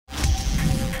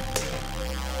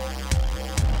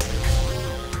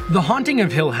The Haunting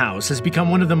of Hill House has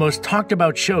become one of the most talked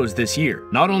about shows this year.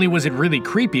 Not only was it really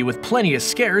creepy with plenty of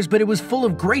scares, but it was full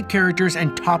of great characters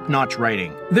and top-notch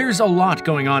writing. There's a lot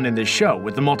going on in this show,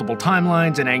 with the multiple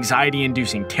timelines and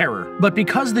anxiety-inducing terror. But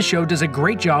because the show does a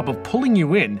great job of pulling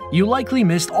you in, you likely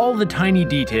missed all the tiny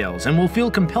details and will feel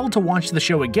compelled to watch the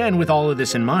show again with all of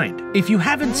this in mind. If you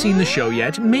haven't seen the show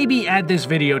yet, maybe add this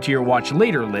video to your watch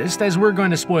later list, as we're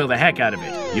going to spoil the heck out of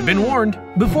it. You've been warned.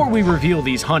 Before we reveal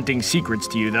these haunting secrets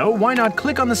to you though, why not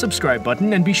click on the subscribe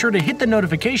button and be sure to hit the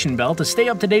notification bell to stay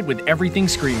up to date with everything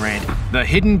Screen Rant. The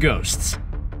Hidden Ghosts.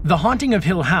 The Haunting of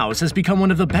Hill House has become one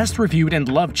of the best reviewed and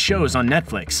loved shows on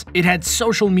Netflix. It had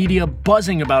social media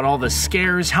buzzing about all the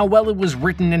scares, how well it was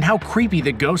written, and how creepy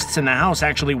the ghosts in the house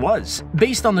actually was.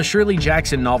 Based on the Shirley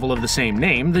Jackson novel of the same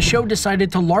name, the show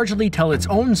decided to largely tell its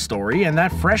own story, and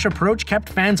that fresh approach kept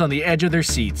fans on the edge of their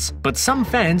seats. But some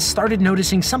fans started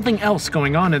noticing something else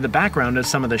going on in the background of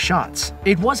some of the shots.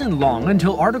 It wasn't long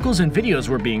until articles and videos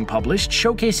were being published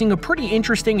showcasing a pretty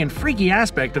interesting and freaky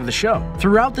aspect of the show.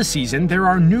 Throughout the season, there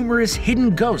are numerous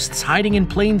hidden ghosts hiding in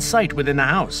plain sight within the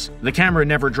house. The camera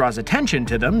never draws attention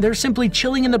to them, they're simply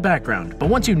chilling in the background, but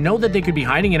once you know that they could be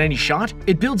hiding in any shot,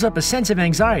 it builds up a sense of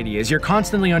anxiety as you're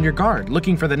constantly on your guard,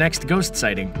 looking for the next ghost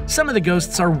sighting. Some of the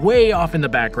ghosts are way off in the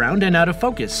background and out of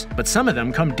focus, but some of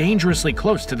them come dangerously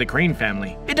close to the Crain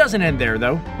family. It doesn't end there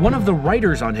though. One of the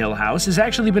writers on Hill House has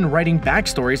actually been writing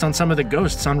backstories on some of the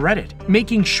ghosts on Reddit,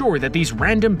 making sure that these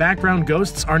random background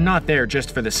ghosts are not there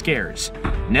just for the scares.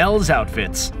 Nell's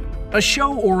outfits. A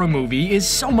show or a movie is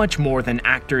so much more than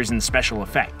actors and special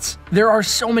effects. There are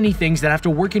so many things that have to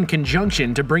work in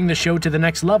conjunction to bring the show to the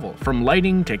next level, from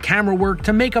lighting to camera work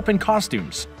to makeup and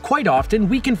costumes. Quite often,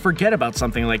 we can forget about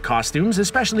something like costumes,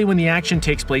 especially when the action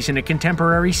takes place in a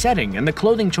contemporary setting and the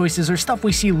clothing choices are stuff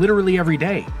we see literally every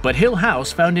day. But Hill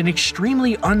House found an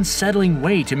extremely unsettling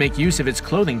way to make use of its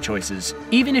clothing choices.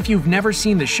 Even if you've never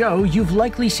seen the show, you've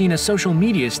likely seen a social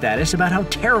media status about how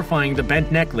terrifying the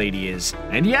bent neck lady is.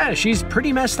 And yeah, she's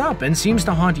pretty messed up and seems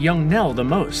to haunt young Nell the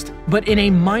most. But in a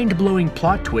mind-blowing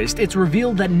plot twist, it's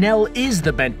revealed that Nell is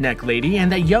the bent neck lady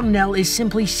and that young Nell is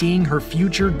simply seeing her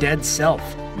future dead self.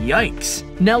 Yikes!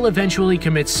 Nell eventually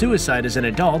commits suicide as an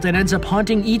adult and ends up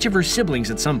haunting each of her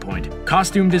siblings at some point.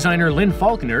 Costume designer Lynn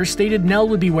Faulkner stated Nell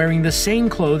would be wearing the same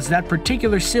clothes that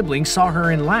particular sibling saw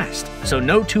her in last, so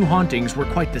no two hauntings were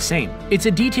quite the same. It's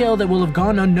a detail that will have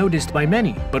gone unnoticed by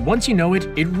many, but once you know it,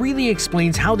 it really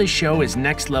explains how this show is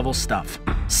next-level stuff.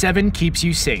 7 keeps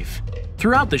you safe.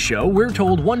 Throughout the show, we're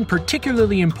told one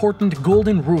particularly important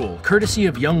golden rule, courtesy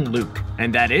of young Luke,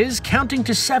 and that is, counting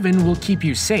to 7 will keep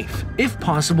you safe. If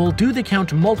possible, do the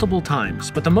count multiple times,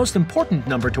 but the most important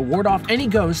number to ward off any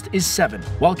ghost is 7.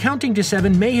 While counting to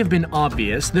 7 may have been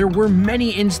obvious, there were many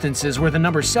instances where the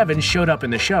number 7 showed up in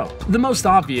the show. The most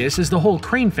obvious is the whole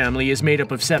Crain family is made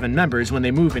up of 7 members when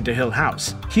they move into Hill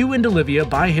House. Hugh and Olivia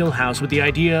buy Hill House with the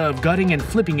idea of gutting and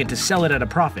flipping it to sell it at a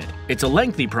profit. It's a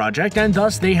lengthy project, and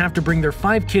thus they have to bring their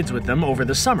 5 kids with them over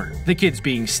the summer, the kids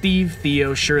being Steve,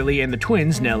 Theo, Shirley, and the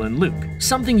twins Nell and Luke.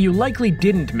 Something you likely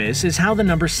didn't miss is how the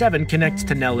number 7 connects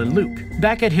to Nell and Luke.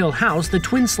 Back at Hill House, the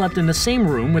twins slept in the same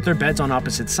room with their beds on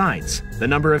opposite sides. The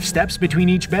number of steps between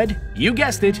each bed? You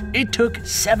guessed it, it took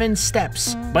 7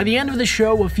 steps. By the end of the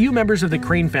show, a few members of the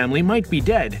Crain family might be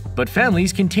dead, but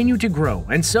families continue to grow,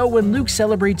 and so when Luke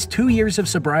celebrates 2 years of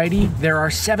sobriety, there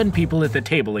are 7 people at the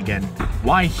table again.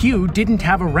 Why Hugh didn't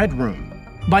have a red room.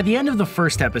 By the end of the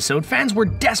first episode, fans were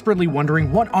desperately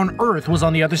wondering what on earth was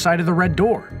on the other side of the red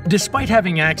door. Despite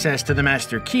having access to the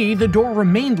master key, the door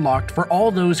remained locked for all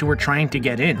those who were trying to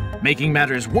get in. Making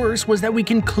matters worse was that we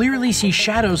can clearly see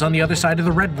shadows on the other side of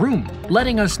the red room,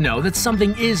 letting us know that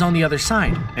something is on the other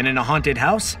side. And in a haunted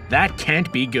house, that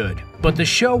can't be good. But the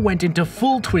show went into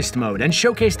full twist mode and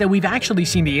showcased that we've actually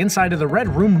seen the inside of the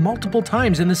Red Room multiple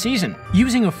times in the season.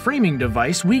 Using a framing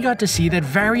device, we got to see that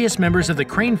various members of the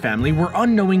Crain family were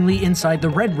unknowingly inside the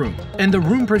Red Room, and the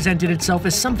room presented itself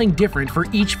as something different for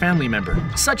each family member,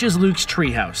 such as Luke's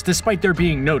treehouse, despite there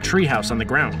being no treehouse on the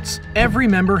grounds. Every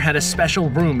member had a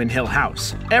special room in Hill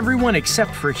House. Everyone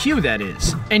except for Hugh, that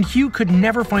is. And Hugh could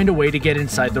never find a way to get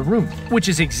inside the room, which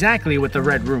is exactly what the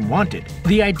Red Room wanted.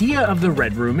 The idea of the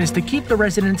Red Room is to keep the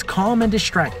residents calm and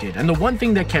distracted, and the one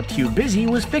thing that kept Hugh busy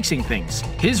was fixing things.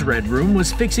 His Red Room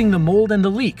was fixing the mold and the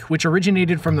leak, which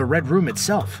originated from the Red Room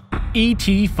itself.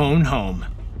 E.T. phone home.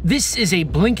 This is a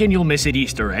blink and you'll miss it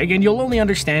Easter egg, and you'll only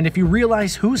understand if you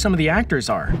realize who some of the actors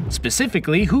are,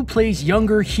 specifically who plays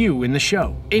younger Hugh in the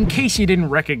show. In case you didn't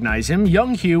recognize him,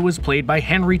 young Hugh was played by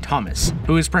Henry Thomas,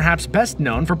 who is perhaps best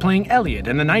known for playing Elliot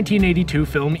in the 1982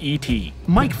 film E.T.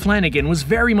 Mike Flanagan was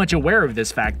very much aware of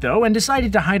this fact though, and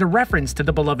decided to hide a reference to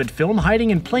the beloved film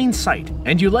hiding in plain sight,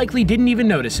 and you likely didn't even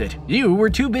notice it. You were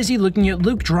too busy looking at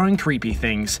Luke drawing creepy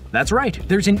things. That's right,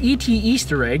 there's an E.T.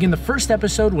 Easter egg in the first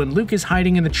episode when Luke is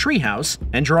hiding in the treehouse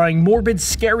and drawing morbid,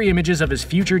 scary images of his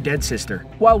future dead sister.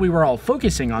 While we were all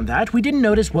focusing on that, we didn't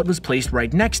notice what was placed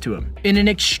right next to him. In an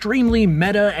extremely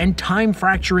meta and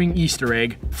time-fracturing Easter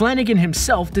egg, Flanagan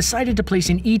himself decided to place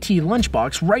an E.T.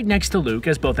 lunchbox right next to Luke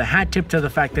as both a hat tip to the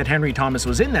fact that Henry Thomas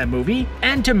was in that movie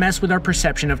and to mess with our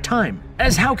perception of time.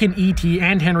 As how can E.T.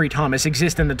 and Henry Thomas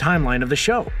exist in the timeline of the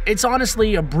show? It's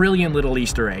honestly a brilliant little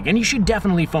Easter egg, and you should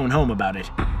definitely phone home about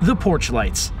it. The porch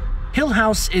lights. Hill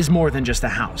House is more than just a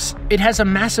house. It has a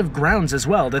massive grounds as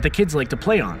well that the kids like to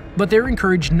play on, but they're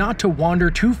encouraged not to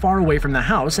wander too far away from the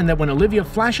house, and that when Olivia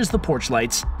flashes the porch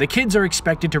lights, the kids are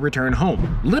expected to return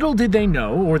home. Little did they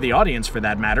know, or the audience for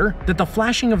that matter, that the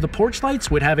flashing of the porch lights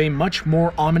would have a much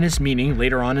more ominous meaning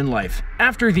later on in life.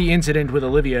 After the incident with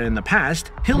Olivia in the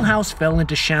past, Hill House fell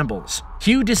into shambles.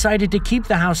 Hugh decided to keep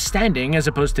the house standing as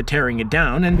opposed to tearing it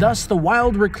down, and thus the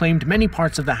wild reclaimed many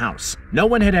parts of the house. No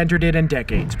one had entered it in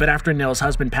decades, but after Nell's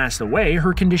husband passed away,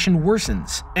 her condition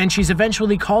worsens, and she's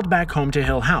eventually called back home to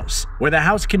Hill House, where the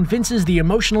house convinces the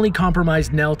emotionally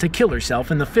compromised Nell to kill herself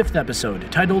in the 5th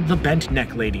episode, titled The Bent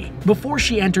Neck Lady. Before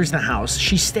she enters the house,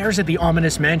 she stares at the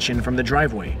ominous mansion from the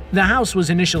driveway. The house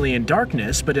was initially in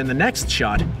darkness, but in the next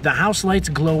shot, the house lights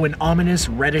glow an ominous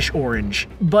reddish orange.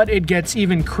 But it gets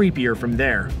even creepier from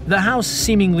there. The house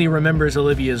seemingly remembers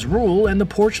Olivia's rule, and the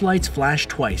porch lights flash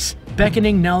twice,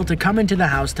 beckoning Nell to come into the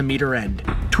house to meet her end.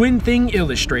 Twin Thing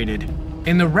Illustrated.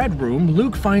 In the Red Room,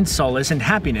 Luke finds solace and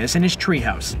happiness in his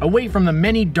treehouse, away from the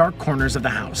many dark corners of the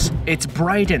house. It's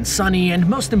bright and sunny, and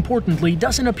most importantly,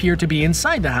 doesn't appear to be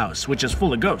inside the house, which is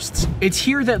full of ghosts. It's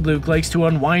here that Luke likes to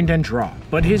unwind and draw,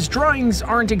 but his drawings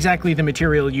aren't exactly the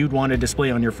material you'd want to display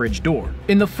on your fridge door.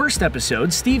 In the first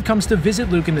episode, Steve comes to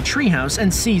visit Luke in the treehouse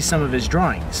and sees some of his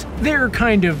drawings. They're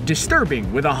kind of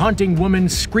disturbing, with a haunting woman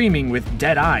screaming with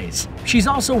dead eyes. She's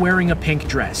also wearing a pink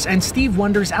dress, and Steve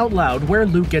wonders out loud where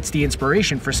Luke gets the inspiration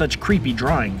for such creepy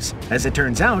drawings. As it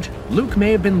turns out, Luke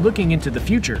may have been looking into the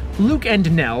future. Luke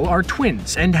and Nell are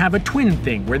twins and have a twin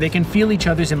thing where they can feel each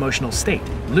other's emotional state.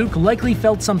 Luke likely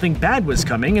felt something bad was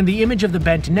coming, and the image of the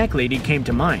bent neck lady came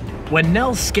to mind. When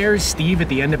Nell scares Steve at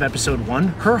the end of episode 1,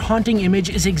 her haunting image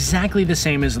is exactly the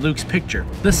same as Luke's picture.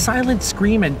 The silent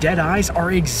scream and dead eyes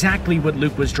are exactly what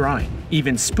Luke was drawing.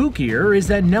 Even spookier is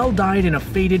that Nell died in a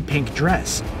faded pink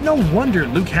dress. No wonder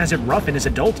Luke has it rough in his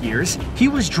adult years. He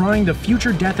was drawing the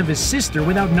future death of his sister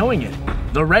without knowing it.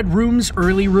 The Red Room's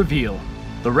early reveal.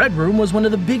 The Red Room was one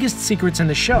of the biggest secrets in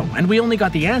the show, and we only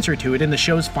got the answer to it in the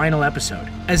show's final episode.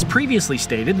 As previously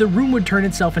stated, the room would turn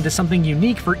itself into something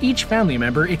unique for each family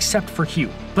member except for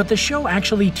Hugh. But the show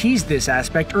actually teased this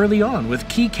aspect early on with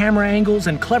key camera angles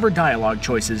and clever dialogue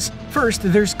choices. First,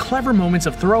 there's clever moments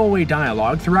of throwaway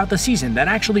dialogue throughout the season that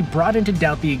actually brought into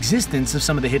doubt the existence of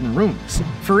some of the hidden rooms.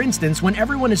 For instance, when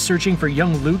everyone is searching for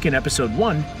young Luke in episode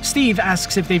 1, Steve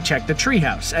asks if they've checked the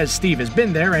treehouse, as Steve has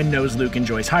been there and knows Luke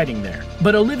enjoys hiding there.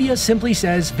 But Olivia simply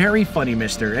says, "Very funny,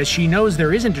 mister," as she knows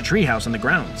there isn't a treehouse on the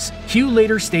grounds. Hugh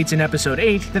later states in episode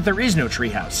 8 that there is no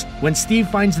treehouse. When Steve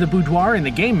finds the boudoir in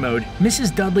the game mode,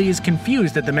 Mrs. Dudley is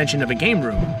confused at the mention of a game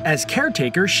room. As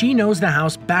caretaker, she knows the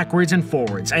house backwards and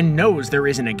forwards and knows there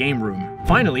isn't a game room.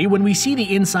 Finally, when we see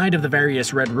the inside of the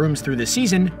various red rooms through the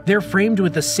season, they're framed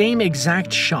with the same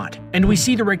exact shot, and we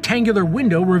see the rectangular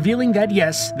window revealing that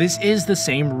yes, this is the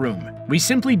same room. We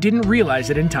simply didn't realize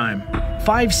it in time.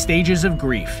 5 stages of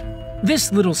grief.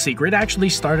 This little secret actually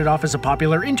started off as a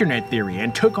popular internet theory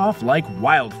and took off like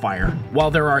wildfire. While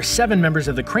there are 7 members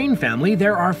of the Crain family,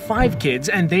 there are 5 kids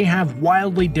and they have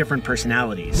wildly different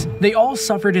personalities. They all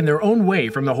suffered in their own way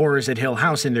from the horrors at Hill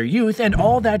House in their youth, and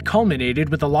all that culminated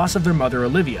with the loss of their mother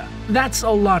Olivia. That's a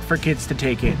lot for kids to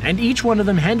take in, and each one of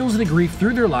them handles the grief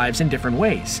through their lives in different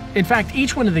ways. In fact,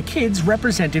 each one of the kids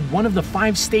represented one of the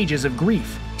 5 stages of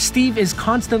grief. Steve is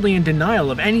constantly in denial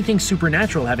of anything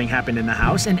supernatural having happened in the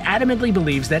house and adamantly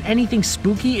believes that anything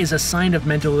spooky is a sign of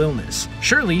mental illness.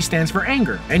 Shirley stands for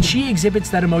anger, and she exhibits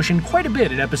that emotion quite a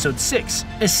bit in episode 6,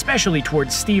 especially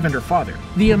towards Steve and her father.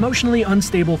 The emotionally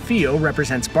unstable Theo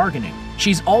represents bargaining.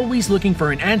 She's always looking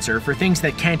for an answer for things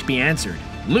that can't be answered.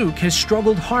 Luke has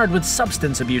struggled hard with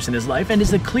substance abuse in his life and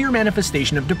is a clear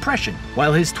manifestation of depression,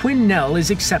 while his twin Nell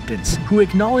is acceptance, who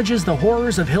acknowledges the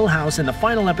horrors of Hill House in the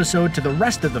final episode to the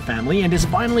rest of the family and is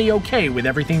finally okay with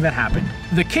everything that happened.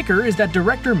 The kicker is that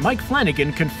director Mike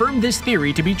Flanagan confirmed this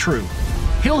theory to be true.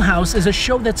 Hill House is a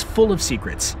show that's full of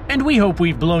secrets, and we hope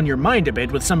we've blown your mind a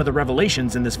bit with some of the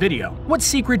revelations in this video. What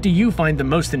secret do you find the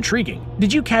most intriguing?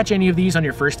 Did you catch any of these on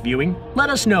your first viewing?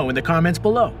 Let us know in the comments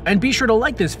below, and be sure to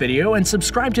like this video and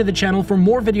subscribe to the channel for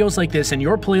more videos like this in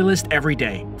your playlist every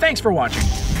day. Thanks for watching!